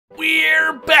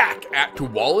We're back at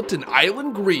Tualatin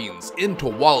Island Greens in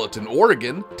Tualatin,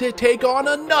 Oregon to take on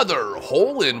another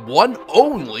hole-in-one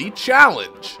only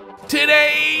challenge.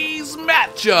 Today's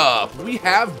matchup, we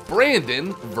have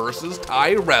Brandon versus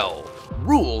Tyrell.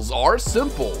 Rules are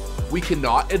simple. We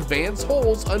cannot advance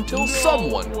holes until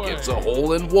someone gets a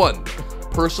hole-in-one.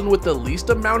 Person with the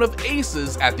least amount of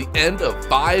aces at the end of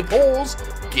 5 holes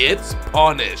gets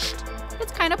punished.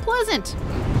 It's kind of pleasant.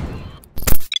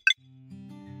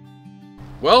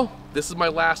 Well, this is my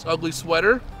last ugly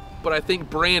sweater, but I think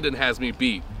Brandon has me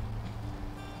beat.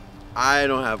 I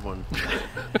don't have one.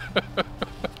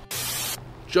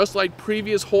 Just like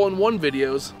previous hole-in-one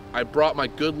videos, I brought my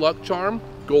good luck charm,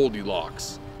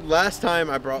 Goldilocks. Last time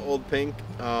I brought Old Pink,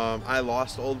 I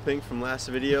lost Old Pink from last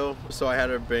video, so I had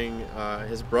to bring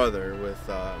his brother with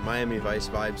Miami Vice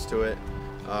vibes to it.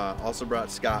 Also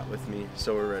brought Scott with me,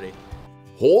 so we're ready.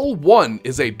 Hole 1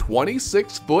 is a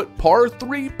 26-foot par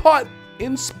 3 putt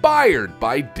inspired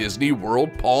by Disney World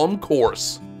Palm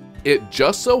course. It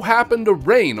just so happened to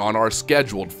rain on our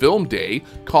scheduled film day,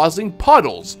 causing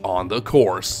puddles on the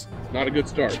course. Not a good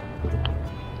start.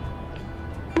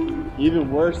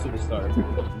 Even worse of a start.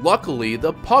 Luckily,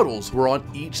 the puddles were on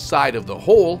each side of the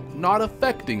hole, not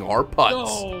affecting our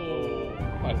putts. No!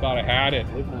 I thought I had it.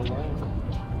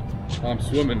 I'm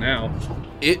swimming now.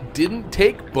 It didn't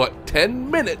take but 10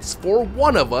 minutes for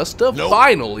one of us to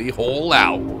finally hole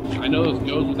out. I know this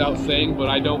goes without saying, but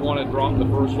I don't want to drop the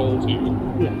first hole too.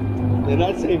 They're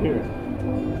not safe here.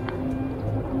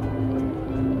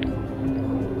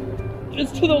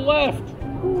 It's to the left!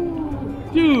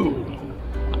 Dude!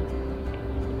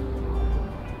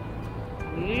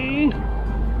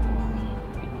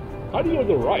 How do you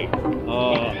go right?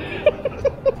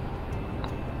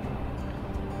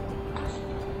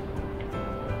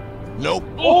 Nope.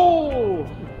 Oh!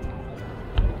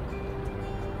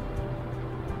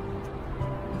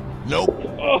 Nope.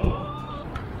 Oh.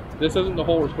 This isn't the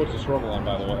hole we're supposed to struggle on,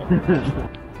 by the way.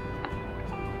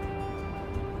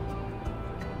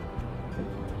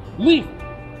 Leaf!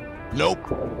 Nope.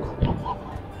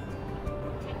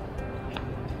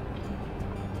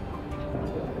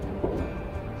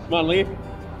 Come on, Leaf.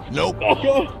 Nope.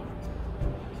 Oh.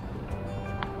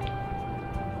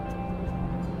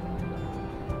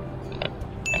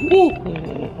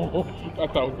 I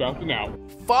thought it was bouncing out.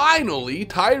 Finally,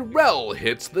 Tyrell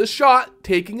hits the shot,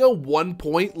 taking a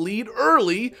 1-point lead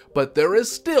early, but there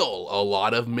is still a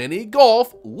lot of mini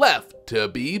golf left to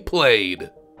be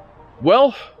played.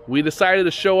 Well, we decided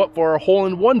to show up for our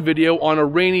hole-in-one video on a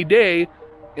rainy day,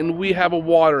 and we have a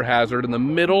water hazard in the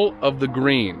middle of the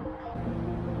green.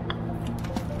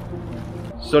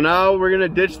 So now we're gonna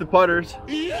ditch the putters,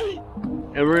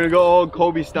 and we're gonna go old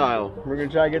Kobe style. We're gonna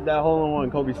try to get that hole-in-one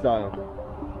Kobe style.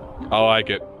 I like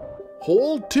it.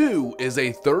 Hole 2 is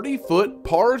a 30-foot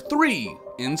par 3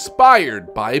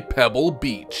 inspired by Pebble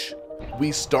Beach.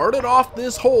 We started off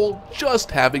this hole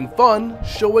just having fun,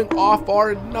 showing off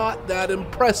our not that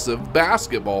impressive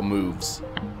basketball moves.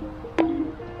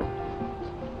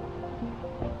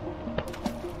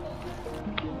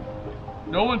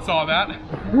 No one saw that.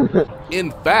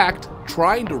 In fact,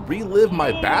 trying to relive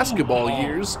my basketball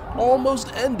years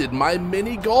almost ended my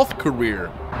mini golf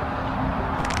career.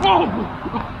 Oh!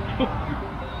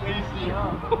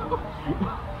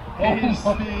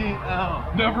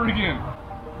 Never again.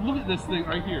 Look at this thing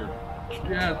right here.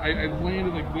 Yeah, I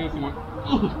landed like this and went.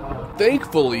 Ugh.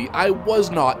 Thankfully, I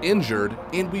was not injured,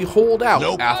 and we holed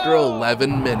out after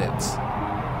 11 minutes.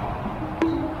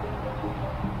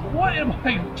 What am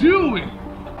I doing?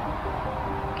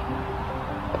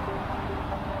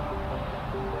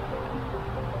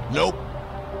 Nope.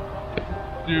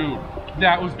 Dude,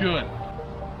 that was good.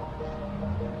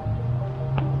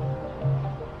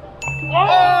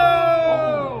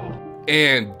 Oh!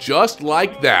 And just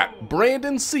like that,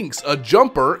 Brandon sinks a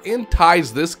jumper and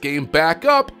ties this game back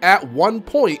up at 1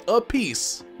 point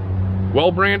apiece.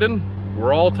 Well, Brandon,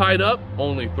 we're all tied up,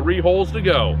 only 3 holes to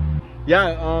go.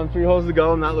 Yeah, 3 holes to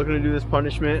go. I'm not looking to do this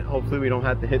punishment. Hopefully we don't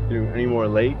have to hit through any more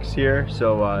lakes here,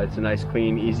 so it's a nice,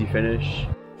 clean, easy finish.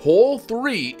 Hole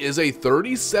 3 is a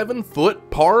 37-foot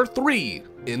par 3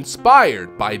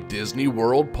 inspired by Disney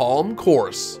World Palm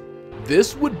course.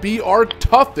 This would be our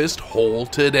toughest hole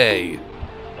today.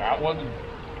 That one.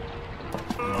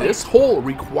 This hole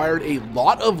required a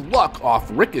lot of luck off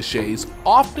ricochets,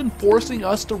 often forcing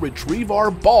us to retrieve our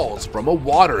balls from a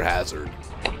water hazard.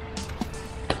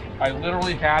 I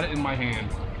literally had it in my hand.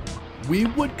 We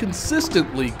would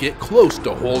consistently get close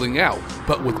to holding out,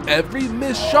 but with every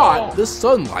missed shot, the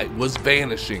sunlight was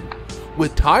vanishing.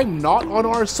 With time not on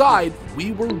our side,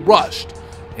 we were rushed,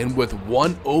 and with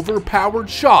one overpowered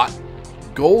shot,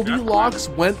 Goldilocks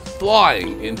went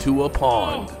flying into a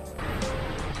pond.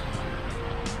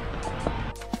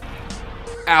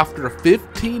 After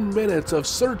 15 minutes of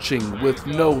searching with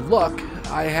no luck,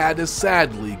 I had to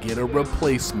sadly get a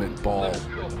replacement ball.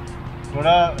 What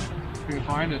up? You can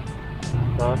find it.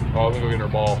 Huh? Oh, let me go get her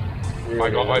ball. My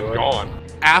God, it's gone.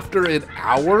 After an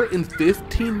hour and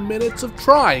 15 minutes of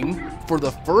trying, for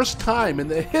the first time in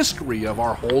the history of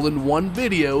our hole-in-one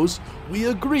videos, we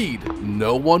agreed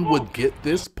no one would get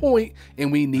this point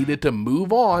and we needed to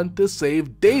move on to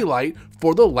save daylight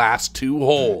for the last 2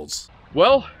 holes.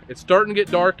 Well, it's starting to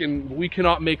get dark and we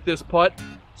cannot make this putt,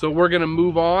 so we're gonna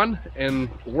move on. And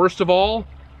worst of all,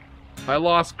 I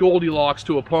lost Goldilocks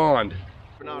to a pond.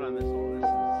 We're not on this hole.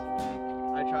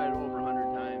 I tried it over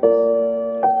 100 times.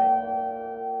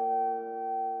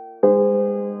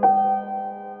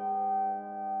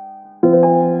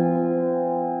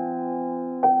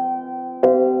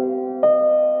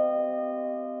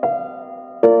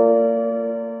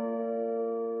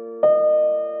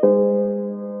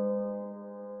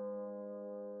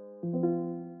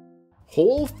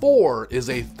 Hole 4 is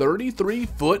a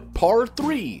 33-foot par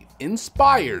 3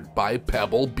 inspired by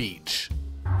Pebble Beach.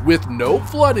 With no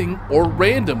flooding or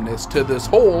randomness to this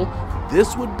hole,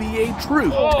 this would be a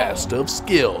true test of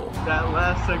skill. That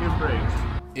last second break.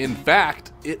 In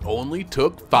fact, it only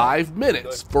took 5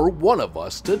 minutes for one of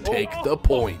us to take the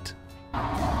point.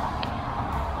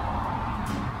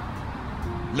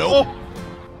 Nope.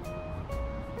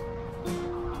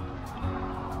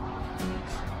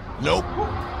 Nope.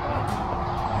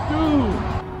 Dude.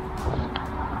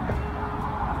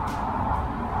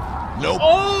 Nope.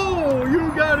 Oh,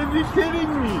 you gotta be kidding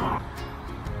me.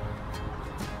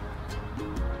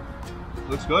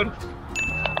 Looks good.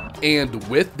 And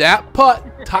with that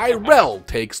putt, Tyrell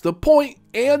takes the point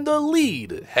and the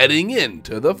lead heading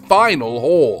into the final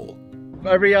hole.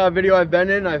 Every video I've been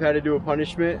in, I've had to do a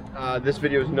punishment. This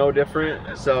video is no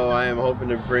different, so I am hoping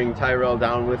to bring Tyrell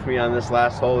down with me on this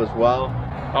last hole as well.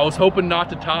 I was hoping not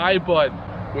to tie, but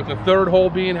with the 3rd hole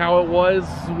being how it was,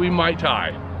 we might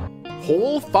tie.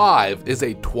 Hole 5 is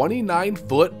a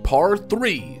 29-foot par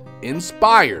 3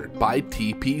 inspired by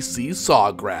TPC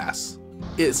Sawgrass.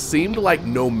 It seemed like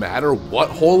no matter what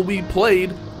hole we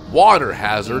played, water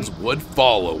hazards would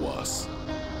follow us.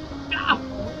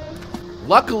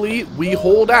 Luckily, we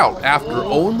holed out after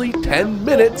only 10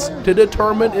 minutes to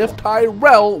determine if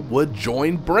Tyrell would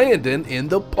join Brandon in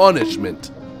the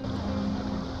punishment.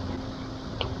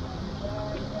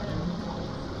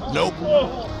 Nope.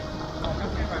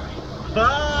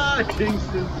 Ah,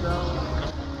 Kingston fell.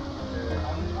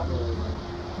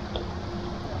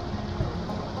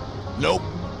 Nope.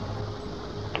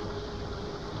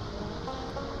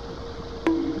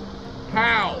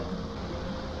 How?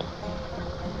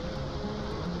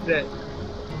 Sit.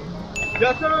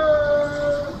 Yes,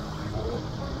 sir!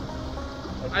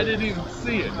 I didn't even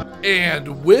see it.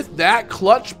 And with that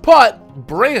clutch putt,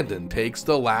 Brandon takes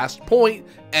the last point,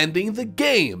 ending the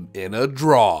game in a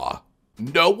draw.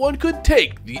 No one could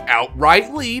take the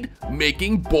outright lead,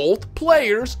 making both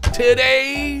players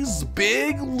today's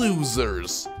big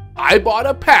losers. I bought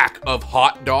a pack of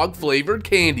hot dog flavored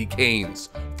candy canes.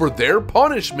 For their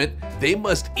punishment, they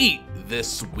must eat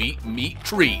this sweet meat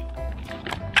treat.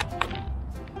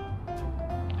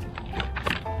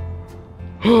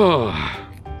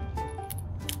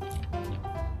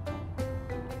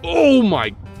 Oh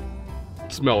my!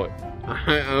 Smell it.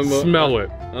 Smell it.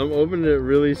 I'm opening it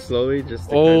really slowly just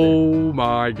to Oh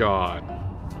my God.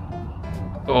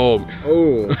 Oh.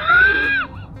 Oh.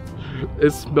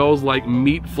 It smells like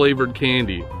meat flavored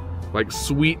candy. Like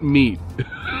sweet meat.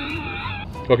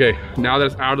 Okay, now that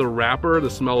it's out of the wrapper, the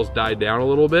smell has died down a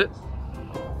little bit.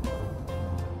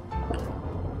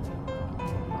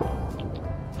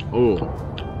 Oh.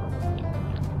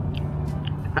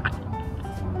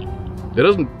 It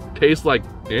doesn't taste like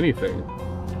anything.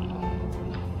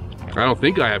 I don't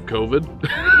think I have COVID.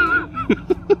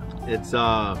 It's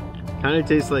kind of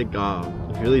tastes like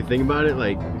if you really think about it,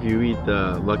 like if you eat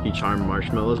the Lucky Charm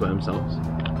marshmallows by themselves.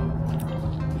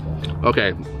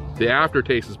 Okay, the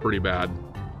aftertaste is pretty bad.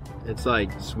 It's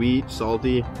like sweet,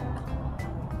 salty.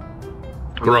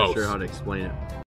 I'm Gross. not sure how to explain it.